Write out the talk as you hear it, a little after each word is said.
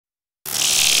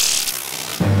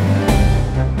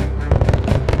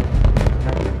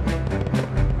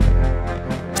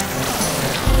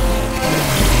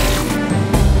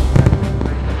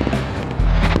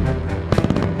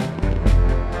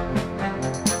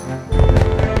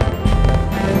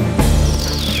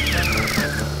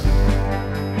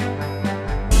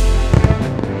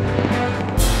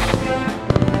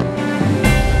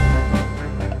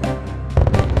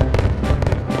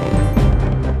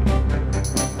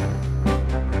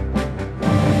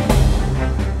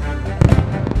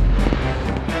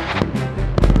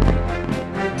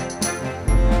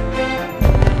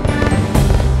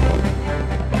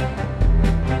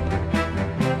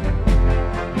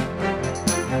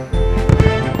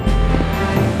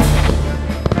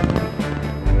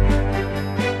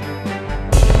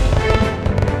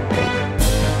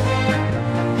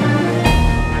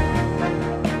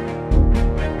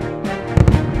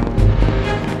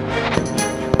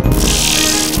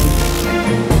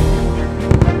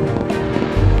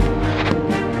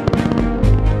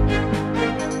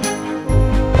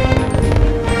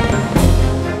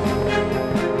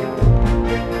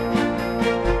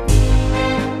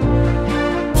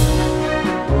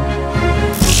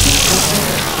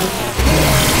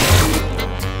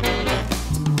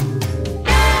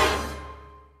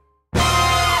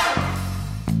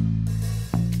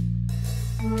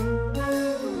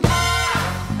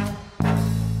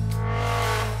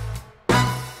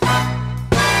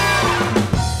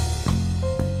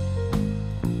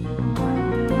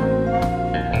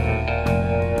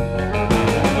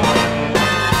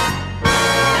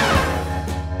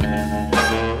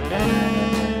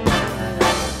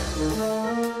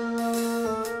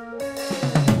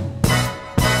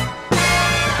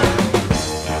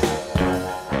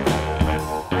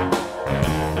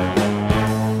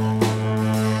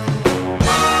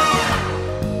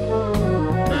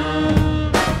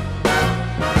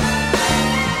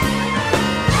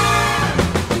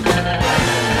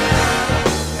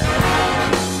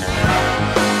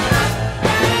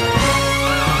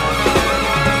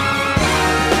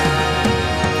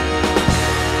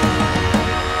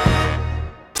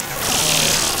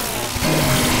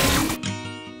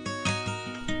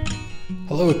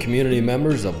Hello community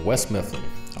members of West Mifflin.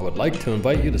 I would like to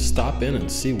invite you to stop in and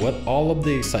see what all of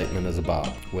the excitement is about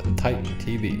with Titan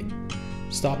TV.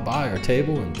 Stop by our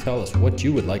table and tell us what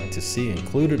you would like to see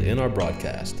included in our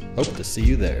broadcast. Hope to see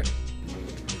you there.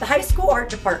 The high school art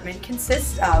department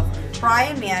consists of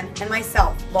Brian Mann and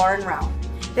myself, Lauren Rao.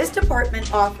 This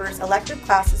department offers elective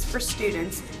classes for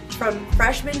students from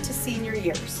freshman to senior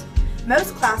years.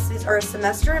 Most classes are a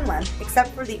semester in length except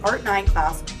for the Art 9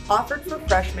 class offered for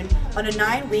freshmen on a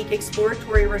 9-week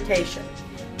exploratory rotation.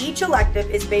 Each elective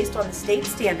is based on the state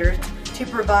standards to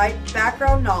provide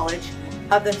background knowledge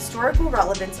of the historical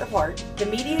relevance of art, the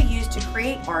media used to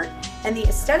create art, and the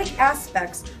aesthetic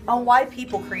aspects on why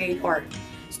people create art.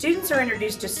 Students are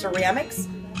introduced to ceramics,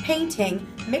 painting,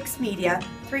 mixed media,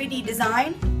 3D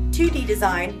design, 2D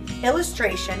design,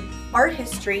 illustration, art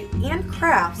history, and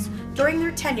crafts during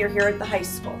their tenure here at the high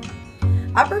school.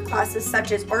 Upper classes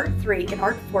such as Art 3 and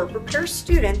Art 4 prepare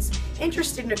students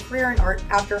interested in a career in art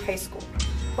after high school.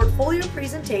 Portfolio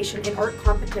presentation and art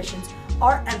competitions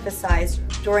are emphasized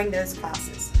during those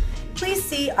classes. Please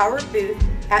see our booth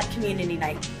at Community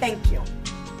Night. Thank you.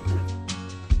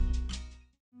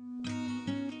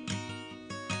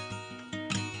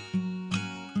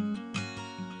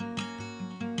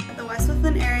 The West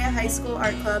Mifflin Area High School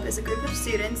Art Club is a group of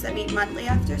students that meet monthly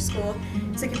after school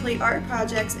to complete art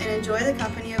projects and enjoy the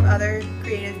company of other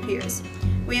creative peers.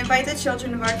 We invite the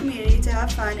children of our community to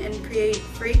have fun and create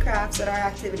free crafts at our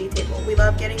activity table. We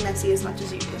love getting messy as much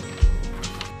as you do.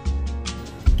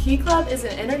 Key Club is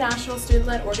an international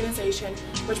student-led organization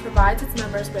which provides its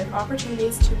members with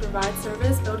opportunities to provide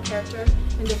service, build character,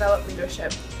 and develop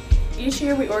leadership. Each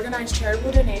year we organize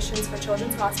charitable donations for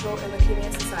Children's Hospital and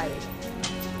Leukemia Society.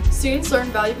 Students learn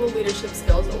valuable leadership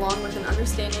skills along with an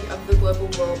understanding of the global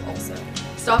world also.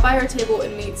 Stop by our table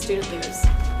and meet student leaders.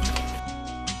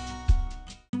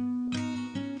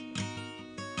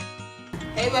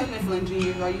 Hey West Mifflin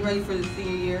juniors, are you ready for the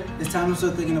senior year? It's time to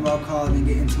start thinking about college and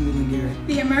get into moving gear.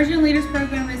 The Immersion Leaders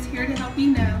Program is here to help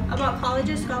you know about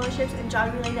colleges, scholarships, and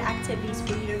job-related activities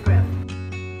for you to grow.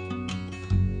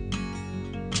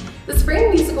 The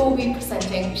spring musical will be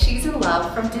presenting She's in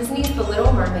Love from Disney's The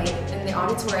Little Mermaid in the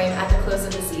auditorium at the close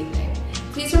of this evening.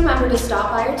 Please remember to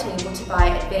stop by our table to buy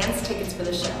advance tickets for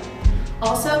the show.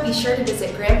 Also, be sure to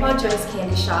visit Grandpa Joe's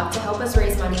Candy Shop to help us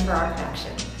raise money for our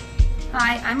production.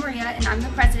 Hi, I'm Maria and I'm the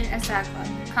president of SAG Club.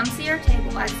 Come see our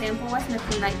table at Sample West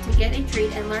Mifflin Night to get a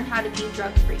treat and learn how to be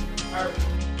drug-free.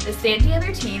 The Stand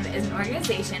Together team is an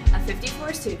organization of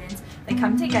 54 students that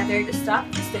come together to stop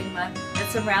the stigma that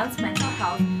surrounds mental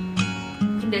health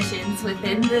conditions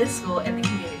within the school and the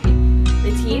community.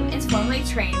 The team is formally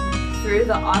trained through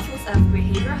the Office of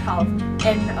Behavioral Health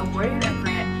and awarded a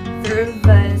grant through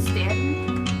the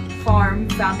Stanton Farm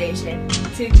Foundation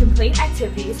to complete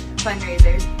activities,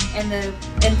 fundraisers,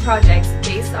 and projects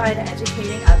based on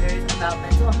educating others about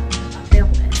mental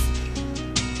illness,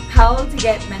 how to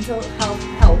get mental health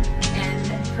help,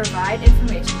 and provide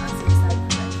information on suicide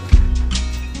prevention.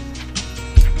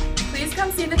 Please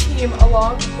come see the team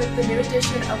along with the new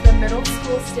addition of the middle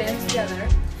school Stand Together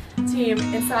team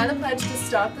and sign the pledge to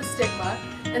stop the stigma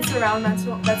that surrounds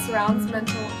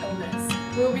mental illness.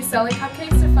 We will be selling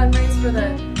cupcakes to fundraise for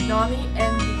the NAMI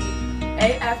and the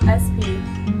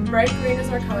AFSP. Bright green is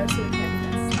our color, so we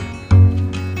can't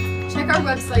miss. Check our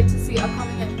website to see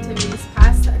upcoming activities,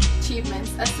 past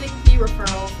achievements, SAP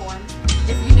referral forms.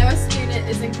 If you know a student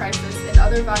is in crisis and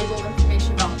other valuable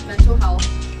information about mental health,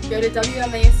 go to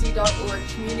WMASD.org,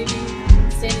 community,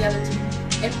 stand together team.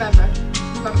 And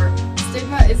remember,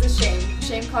 stigma is a shame.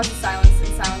 Shame causes silence,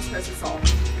 and silence hurts us all.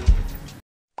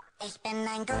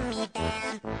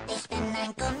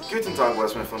 Guten Tag,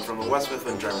 West Mifflin from the West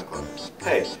Mifflin German Club.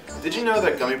 Hey, did you know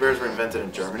that gummy bears were invented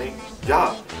in Germany?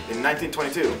 Yeah, in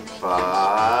 1922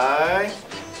 by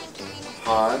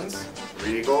Hans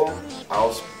Riegel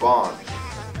aus Bonn,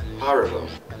 Haribo.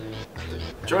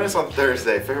 Join us on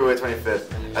Thursday, February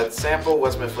 25th at Sample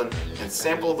West Mifflin and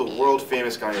sample the world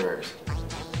famous gummy bears.